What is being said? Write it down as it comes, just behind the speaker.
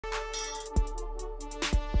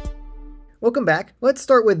Welcome back. Let's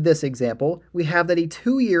start with this example. We have that a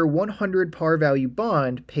 2-year 100 par value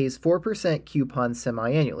bond pays 4% coupon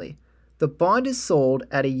semi-annually. The bond is sold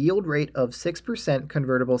at a yield rate of 6%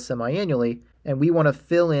 convertible semi-annually, and we want to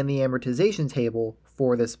fill in the amortization table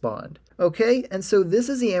for this bond. Okay, and so this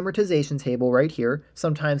is the amortization table right here.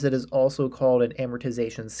 Sometimes it is also called an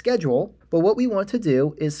amortization schedule. But what we want to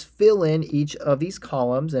do is fill in each of these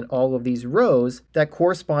columns and all of these rows that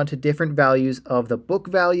correspond to different values of the book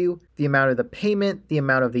value, the amount of the payment, the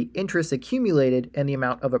amount of the interest accumulated, and the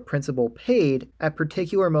amount of a principal paid at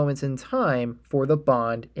particular moments in time for the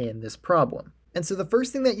bond in this problem. And so the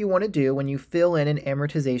first thing that you want to do when you fill in an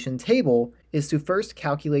amortization table is to first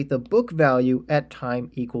calculate the book value at time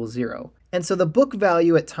equals 0. And so the book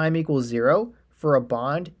value at time equals 0 for a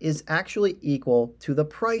bond is actually equal to the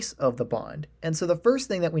price of the bond. And so the first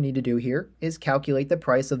thing that we need to do here is calculate the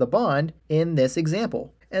price of the bond in this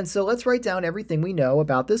example. And so let's write down everything we know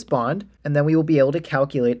about this bond, and then we will be able to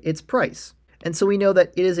calculate its price. And so we know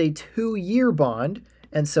that it is a 2-year bond.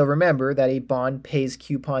 And so remember that a bond pays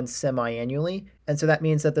coupons semi-annually, and so that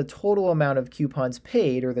means that the total amount of coupons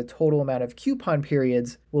paid, or the total amount of coupon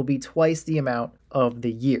periods, will be twice the amount of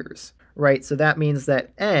the years, right? So that means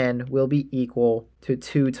that n will be equal to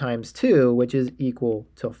 2 times 2, which is equal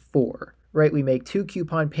to 4, right? We make 2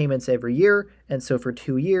 coupon payments every year, and so for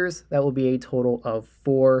 2 years, that will be a total of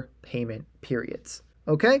 4 payment periods,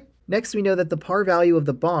 okay? Next, we know that the par value of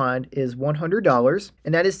the bond is $100,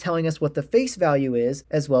 and that is telling us what the face value is,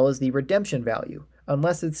 as well as the redemption value,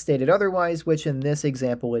 unless it's stated otherwise, which in this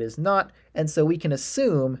example it is not, and so we can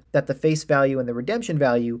assume that the face value and the redemption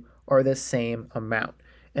value are the same amount.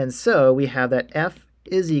 And so we have that F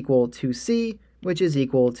is equal to C, which is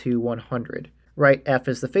equal to 100, right? F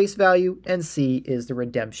is the face value, and C is the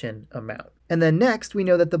redemption amount. And then next, we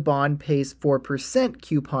know that the bond pays 4%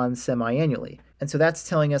 coupon semi-annually. And so that's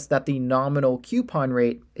telling us that the nominal coupon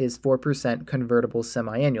rate is 4% convertible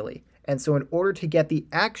semi-annually. And so in order to get the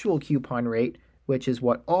actual coupon rate, which is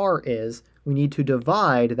what R is, we need to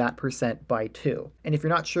divide that percent by 2. And if you're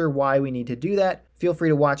not sure why we need to do that, feel free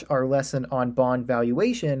to watch our lesson on bond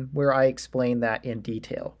valuation where I explain that in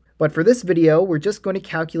detail. But for this video, we're just going to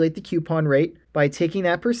calculate the coupon rate by taking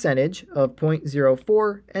that percentage of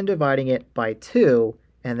 0.04 and dividing it by 2,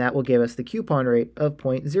 and that will give us the coupon rate of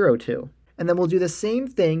 0.02. And then we'll do the same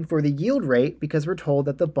thing for the yield rate because we're told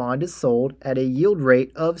that the bond is sold at a yield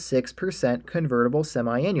rate of 6% convertible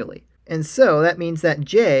semi-annually. And so that means that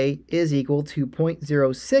J is equal to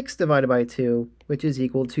 0.06 divided by 2, which is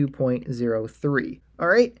equal to 0.03. All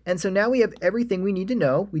right, and so now we have everything we need to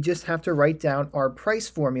know. We just have to write down our price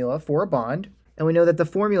formula for a bond. And we know that the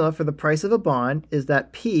formula for the price of a bond is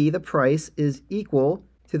that P, the price, is equal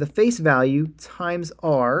to the face value times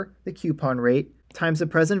R, the coupon rate, times the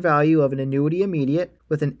present value of an annuity immediate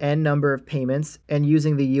with an n number of payments and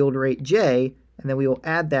using the yield rate J, and then we will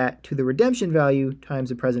add that to the redemption value times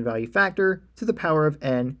the present value factor to the power of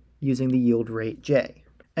n using the yield rate J.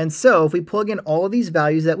 And so if we plug in all of these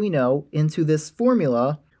values that we know into this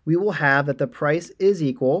formula, we will have that the price is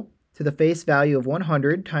equal to the face value of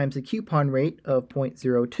 100 times the coupon rate of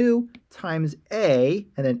 0.02 times A,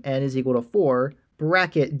 and then n is equal to 4,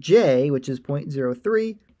 bracket J, which is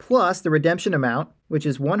 0.03, plus the redemption amount, which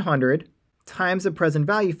is 100, times the present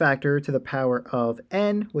value factor to the power of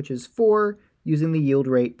n, which is 4, using the yield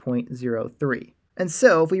rate 0.03. And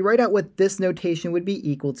so if we write out what this notation would be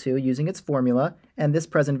equal to using its formula, and this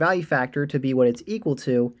present value factor to be what it's equal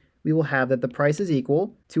to, we will have that the price is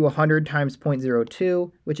equal to 100 times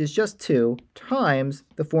 0.02, which is just 2, times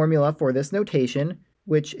the formula for this notation,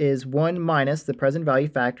 which is 1 minus the present value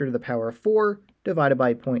factor to the power of 4, divided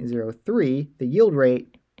by 0.03, the yield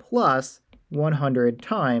rate, plus 100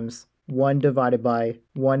 times 1 divided by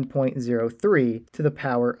 1.03 to the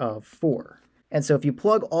power of 4. And so if you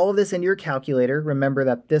plug all of this into your calculator, remember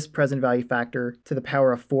that this present value factor to the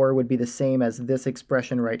power of 4 would be the same as this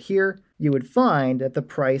expression right here. You would find that the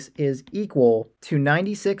price is equal to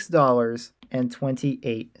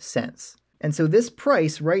 $96.28. And so this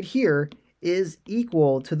price right here is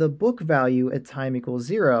equal to the book value at time equals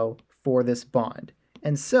 0 for this bond.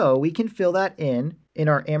 And so we can fill that in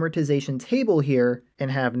our amortization table here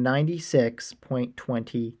and have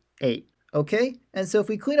 96.28. Okay, and so if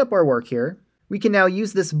we clean up our work here, we can now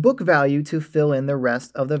use this book value to fill in the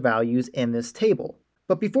rest of the values in this table.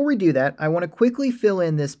 But before we do that, I want to quickly fill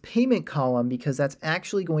in this payment column because that's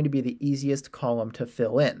actually going to be the easiest column to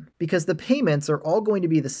fill in. Because the payments are all going to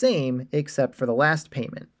be the same except for the last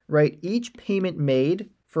payment, right? Each payment made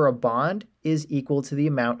for a bond is equal to the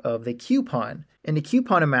amount of the coupon. And the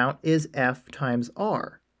coupon amount is F times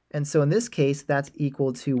R. And so in this case, that's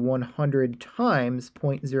equal to 100 times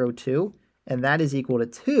 0.02, and that is equal to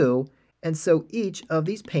 2. And so each of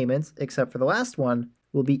these payments, except for the last one,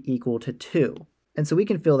 will be equal to 2. And so we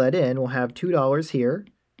can fill that in. We'll have $2 here,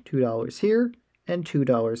 $2 here, and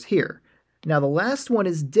 $2 here. Now the last one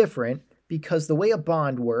is different because the way a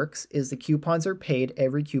bond works is the coupons are paid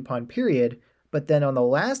every coupon period, but then on the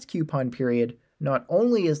last coupon period, not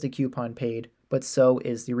only is the coupon paid, but so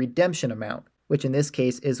is the redemption amount, which in this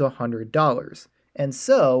case is $100. And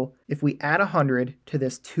so if we add 100 to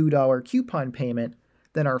this $2 coupon payment,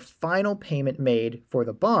 then our final payment made for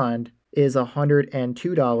the bond is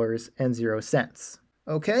 $102.00.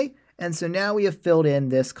 Okay? And so now we have filled in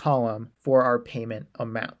this column for our payment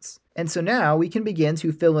amounts. And so now we can begin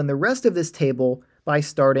to fill in the rest of this table by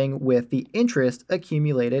starting with the interest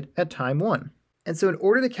accumulated at time 1. And so in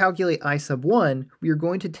order to calculate I sub 1, we are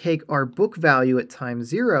going to take our book value at time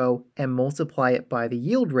 0 and multiply it by the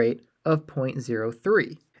yield rate of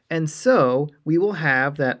 0.03. And so we will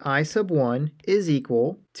have that I sub 1 is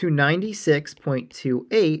equal to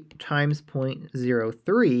 96.28 times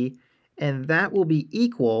 0.03, and that will be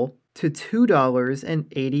equal to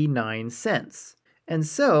 $2.89. And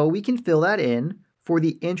so we can fill that in for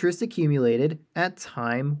the interest accumulated at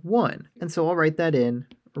time 1. And so I'll write that in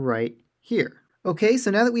right here. Okay, so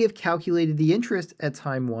now that we have calculated the interest at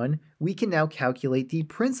time 1, we can now calculate the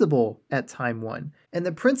principal at time 1. And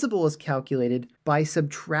the principal is calculated by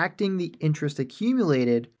subtracting the interest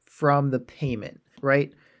accumulated from the payment,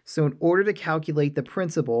 right? So in order to calculate the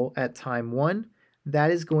principal at time 1, that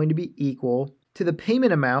is going to be equal to the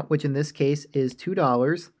payment amount, which in this case is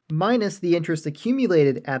 $2, minus the interest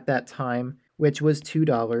accumulated at that time, which was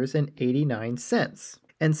 $2.89.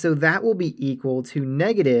 And so that will be equal to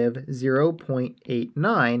negative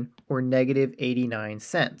 0.89 or negative 89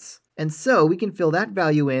 cents. And so we can fill that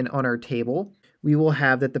value in on our table. We will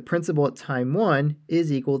have that the principal at time 1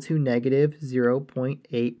 is equal to negative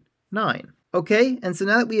 0.89. Okay, and so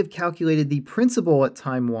now that we have calculated the principal at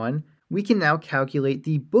time 1, we can now calculate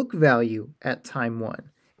the book value at time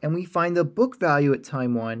 1. And we find the book value at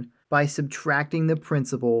time 1 by subtracting the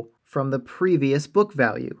principal from the previous book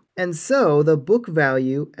value. And so the book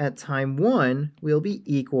value at time 1 will be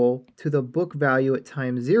equal to the book value at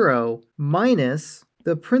time 0 minus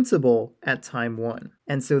the principal at time 1.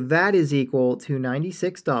 And so that is equal to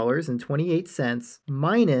 $96.28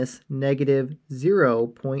 minus negative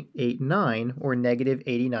 0.89 or negative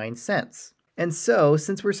 89 cents. And so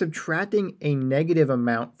since we're subtracting a negative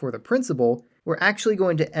amount for the principal, we're actually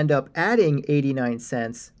going to end up adding 89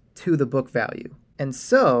 cents to the book value. And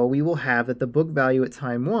so we will have that the book value at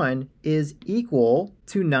time 1 is equal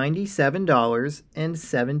to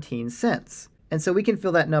 $97.17. And so we can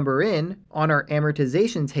fill that number in on our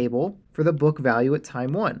amortization table for the book value at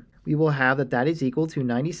time 1. We will have that that is equal to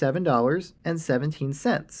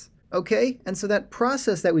 $97.17. Okay, and so that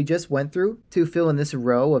process that we just went through to fill in this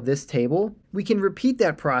row of this table, we can repeat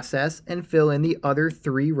that process and fill in the other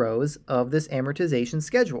 3 rows of this amortization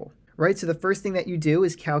schedule. Right, so the first thing that you do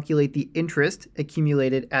is calculate the interest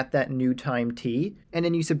accumulated at that new time t, and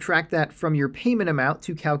then you subtract that from your payment amount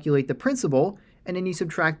to calculate the principal, and then you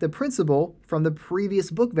subtract the principal from the previous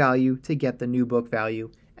book value to get the new book value,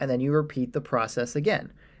 and then you repeat the process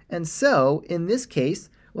again. And so, in this case,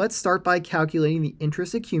 let's start by calculating the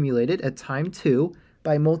interest accumulated at time 2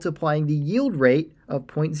 by multiplying the yield rate of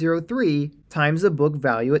 0.03 times the book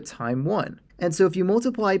value at time 1. And so if you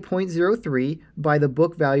multiply 0.03 by the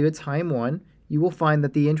book value at time 1, you will find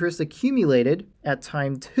that the interest accumulated at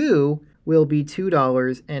time 2 will be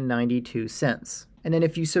 $2.92. And then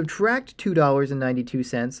if you subtract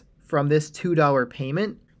 $2.92 from this $2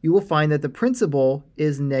 payment, you will find that the principal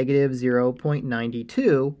is negative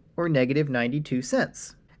 0.92 or negative 92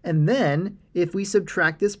 cents. And then if we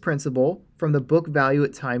subtract this principal from the book value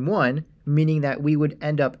at time 1, meaning that we would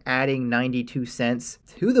end up adding 92 cents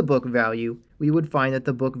to the book value, we would find that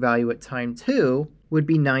the book value at time 2 would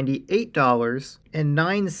be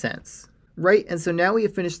 $98.09. Right, and so now we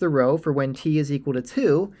have finished the row for when t is equal to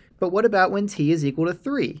 2, but what about when t is equal to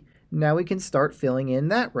 3? Now we can start filling in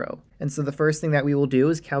that row. And so the first thing that we will do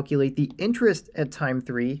is calculate the interest at time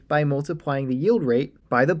 3 by multiplying the yield rate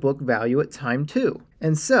by the book value at time 2.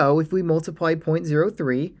 And so if we multiply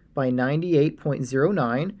 0.03 by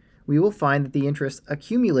 98.09, we will find that the interest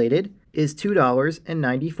accumulated is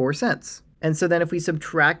 $2.94. And so then if we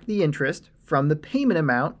subtract the interest from the payment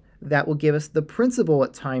amount, that will give us the principal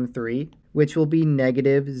at time 3, which will be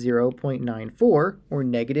negative 0.94 or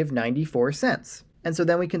negative 94 cents. And so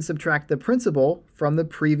then we can subtract the principal from the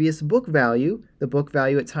previous book value, the book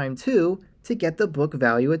value at time 2, to get the book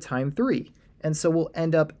value at time 3. And so we'll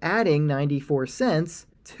end up adding 94 cents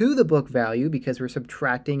to the book value because we're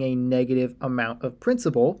subtracting a negative amount of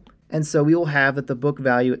principal. And so we will have that the book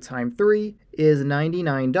value at time 3 is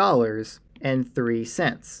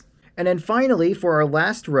 $99.03. And then finally, for our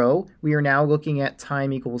last row, we are now looking at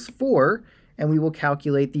time equals 4, and we will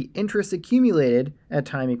calculate the interest accumulated at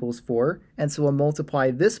time equals 4. And so we'll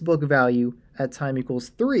multiply this book value at time equals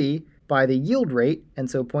 3 by the yield rate, and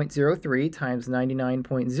so 0.03 times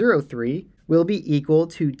 99.03 will be equal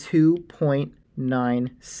to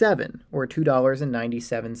 2.97, or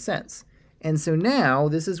 $2.97. And so now,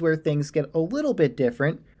 this is where things get a little bit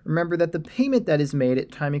different. Remember that the payment that is made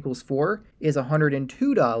at time equals 4 is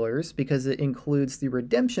 $102 because it includes the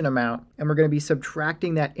redemption amount, and we're going to be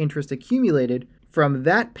subtracting that interest accumulated from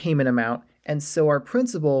that payment amount, and so our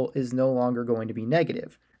principal is no longer going to be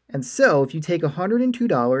negative. And so if you take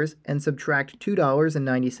 $102 and subtract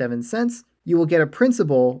 $2.97, you will get a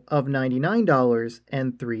principal of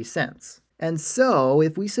 $99.03. And so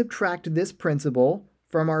if we subtract this principal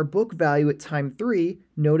from our book value at time 3,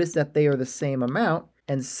 notice that they are the same amount,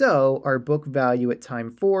 and so our book value at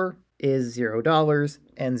time 4 is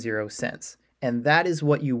 $0.00. And that is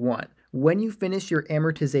what you want. When you finish your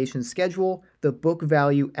amortization schedule, the book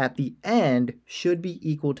value at the end should be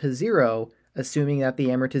equal to 0, assuming that the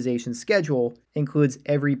amortization schedule includes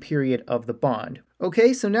every period of the bond.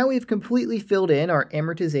 Okay, so now we've completely filled in our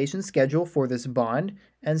amortization schedule for this bond,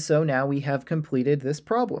 and so now we have completed this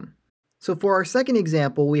problem. So for our second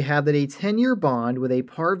example, we have that a 10-year bond with a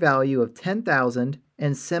par value of $10,000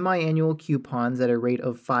 and semi-annual coupons at a rate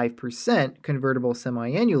of 5% convertible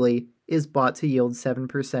semi-annually is bought to yield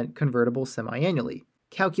 7% convertible semi-annually.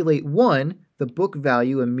 Calculate 1, the book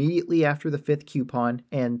value immediately after the 5th coupon,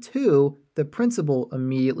 and 2, the principal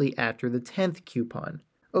immediately after the 10th coupon.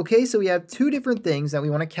 Okay, so we have two different things that we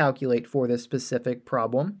want to calculate for this specific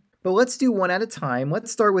problem. But let's do one at a time.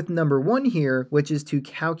 Let's start with number 1 here, which is to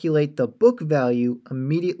calculate the book value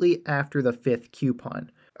immediately after the 5th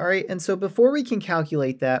coupon. All right, and so before we can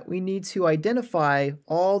calculate that, we need to identify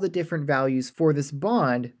all the different values for this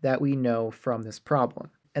bond that we know from this problem.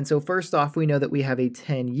 And so first off, we know that we have a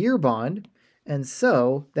 10-year bond, and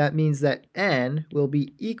so that means that N will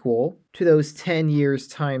be equal to those 10 years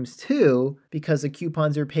times 2 because the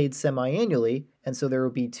coupons are paid semi-annually, and so there will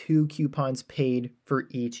be 2 coupons paid for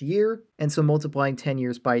each year. And so multiplying 10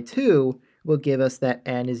 years by 2 will give us that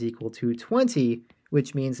N is equal to 20,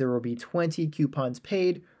 which means there will be 20 coupons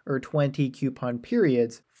paid or 20 coupon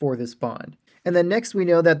periods for this bond. And then next we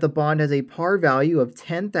know that the bond has a par value of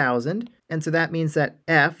 $10,000, and so that means that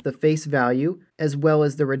F, the face value, as well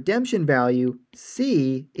as the redemption value,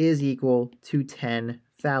 C, is equal to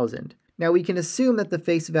 $10,000. Now we can assume that the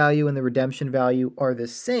face value and the redemption value are the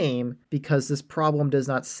same because this problem does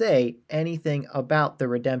not say anything about the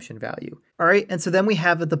redemption value. All right, and so then we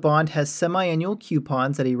have that the bond has semi-annual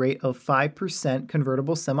coupons at a rate of 5%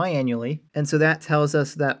 convertible semi-annually, and so that tells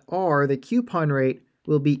us that R, the coupon rate,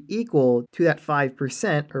 will be equal to that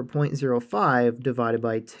 5%, or 0.05, divided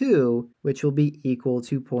by 2, which will be equal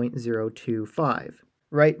to 0.025.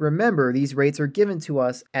 Right? Remember, these rates are given to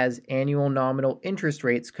us as annual nominal interest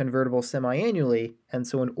rates convertible semi-annually, and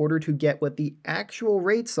so in order to get what the actual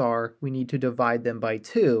rates are, we need to divide them by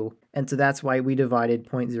 2, and so that's why we divided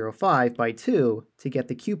 0.05 by 2 to get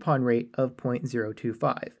the coupon rate of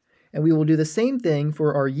 0.025. And we will do the same thing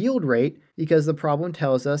for our yield rate because the problem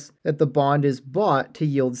tells us that the bond is bought to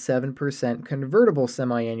yield 7% convertible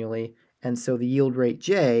semi-annually, and so the yield rate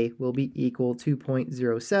J will be equal to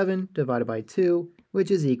 0.07 divided by 2, which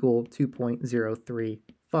is equal to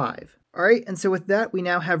 0.035. All right, and so with that, we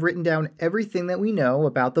now have written down everything that we know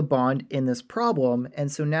about the bond in this problem, and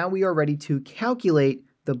so now we are ready to calculate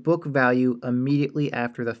the book value immediately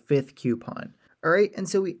after the 5th coupon. All right, and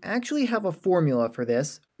so we actually have a formula for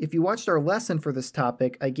this. If you watched our lesson for this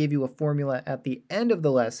topic, I gave you a formula at the end of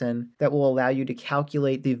the lesson that will allow you to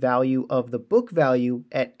calculate the value of the book value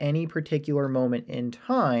at any particular moment in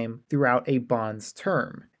time throughout a bond's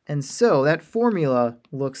term. And so that formula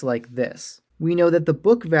looks like this. We know that the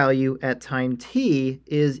book value at time t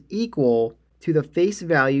is equal to the face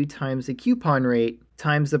value times the coupon rate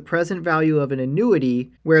times the present value of an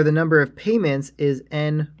annuity where the number of payments is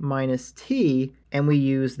n minus t, and we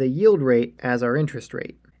use the yield rate as our interest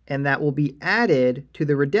rate. And that will be added to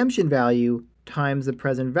the redemption value times the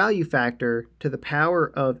present value factor to the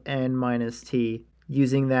power of n minus t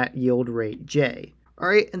using that yield rate j. All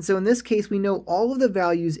right, and so in this case, we know all of the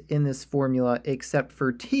values in this formula except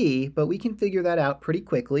for t, but we can figure that out pretty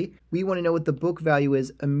quickly. We want to know what the book value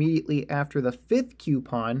is immediately after the 5th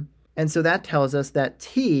coupon, And so that tells us that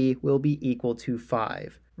t will be equal to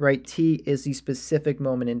 5, right? T is the specific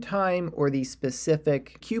moment in time or the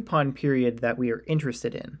specific coupon period that we are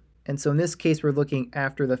interested in. And so in this case, we're looking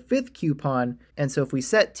after the 5th coupon. And so if we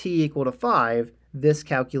set t equal to 5, this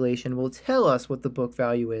calculation will tell us what the book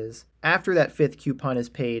value is after that 5th coupon is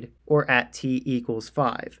paid or at t equals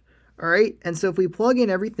 5. All right, and so if we plug in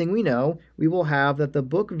everything we know, we will have that the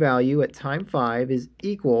book value at time 5 is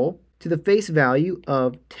equal to the face value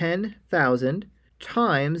of 10,000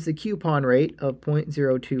 times the coupon rate of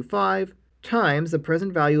 0.025 times the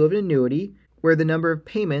present value of an annuity, where the number of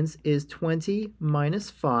payments is 20 minus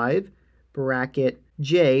 5, bracket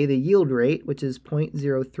J, the yield rate, which is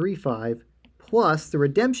 0.035, plus the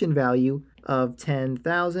redemption value of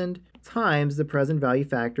 10,000 times the present value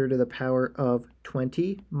factor to the power of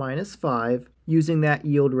 20 minus 5, using that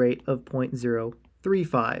yield rate of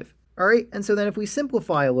 0.035. All right, and so then if we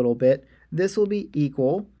simplify a little bit, this will be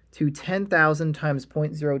equal to 10,000 times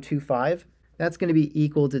 0.025. That's going to be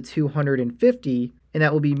equal to 250, and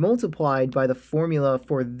that will be multiplied by the formula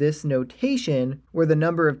for this notation, where the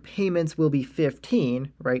number of payments will be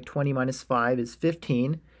 15, right? 20 minus 5 is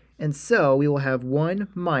 15. And so we will have 1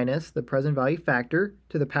 minus the present value factor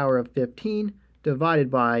to the power of 15 divided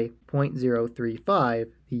by 0.035,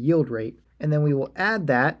 the yield rate. And then we will add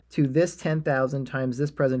that to this 10,000 times this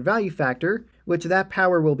present value factor, which that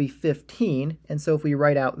power will be 15. And so if we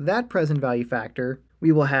write out that present value factor,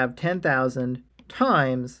 we will have 10,000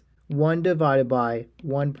 times 1 divided by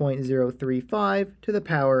 1.035 to the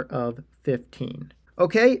power of 15.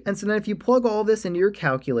 Okay, and so then if you plug all this into your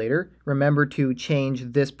calculator, remember to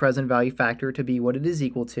change this present value factor to be what it is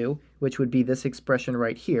equal to, which would be this expression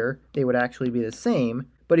right here. They would actually be the same.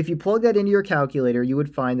 But if you plug that into your calculator, you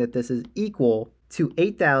would find that this is equal to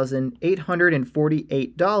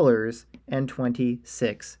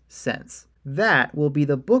 $8,848.26. That will be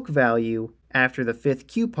the book value after the 5th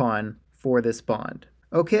coupon for this bond.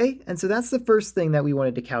 Okay, and so that's the first thing that we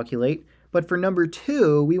wanted to calculate. But for number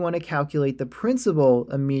 2, we want to calculate the principal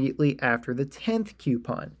immediately after the 10th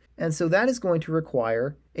coupon. And so that is going to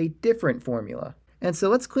require a different formula. And so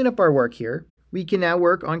let's clean up our work here. We can now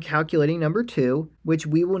work on calculating number 2, which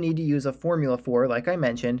we will need to use a formula for, like I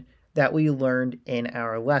mentioned, that we learned in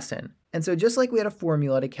our lesson. And so just like we had a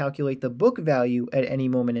formula to calculate the book value at any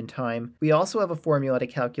moment in time, we also have a formula to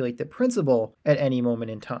calculate the principal at any moment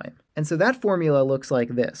in time. And so that formula looks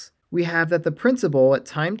like this. We have that the principal at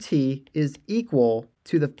time t is equal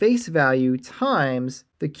to the face value times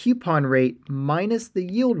the coupon rate minus the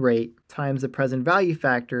yield rate times the present value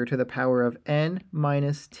factor to the power of n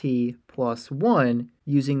minus t plus 1,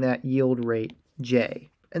 using that yield rate j.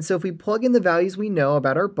 And so if we plug in the values we know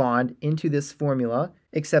about our bond into this formula,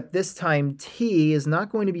 except this time t is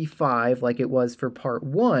not going to be 5 like it was for part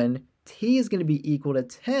 1, t is going to be equal to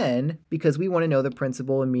 10 because we want to know the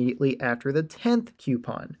principal immediately after the 10th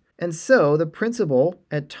coupon. And so the principal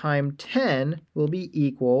at time 10 will be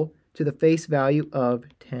equal to the face value of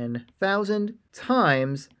 10,000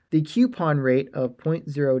 times the coupon rate of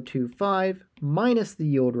 0.025 minus the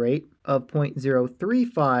yield rate of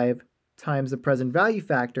 0.035 times the present value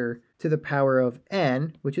factor to the power of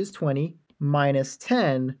n, which is 20, minus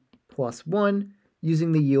 10 plus 1,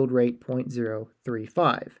 using the yield rate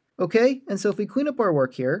 0.035. Okay, and so if we clean up our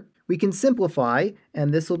work here, we can simplify,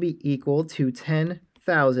 and this will be equal to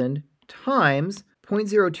 10,000 times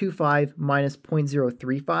 0.025 minus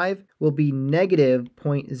 0.035 will be negative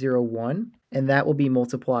 0.01, and that will be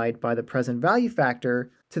multiplied by the present value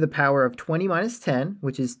factor to the power of 20 minus 10,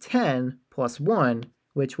 which is 10 plus 1,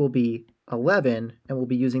 which will be 11, and we'll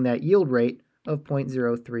be using that yield rate of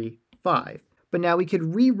 0.035. But now we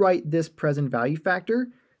could rewrite this present value factor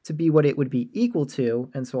to be what it would be equal to,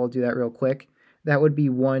 and so I'll do that real quick. That would be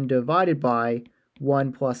 1 divided by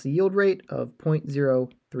 1 plus the yield rate of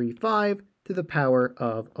 0.035 to the power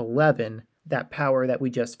of 11, that power that we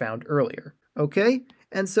just found earlier. Okay,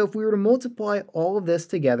 and so if we were to multiply all of this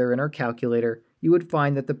together in our calculator, you would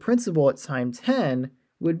find that the principal at time 10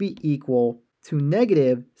 would be equal to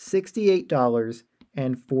negative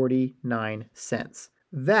 $68.49.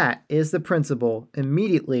 That is the principal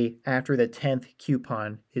immediately after the 10th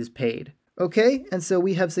coupon is paid. Okay, and so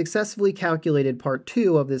we have successfully calculated part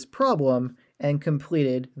 2 of this problem and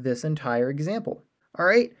completed this entire example. All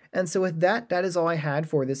right, and so with that, that is all I had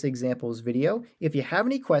for this examples video. If you have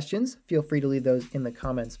any questions, feel free to leave those in the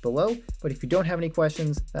comments below. But if you don't have any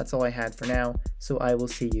questions, that's all I had for now. So I will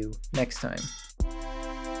see you next time.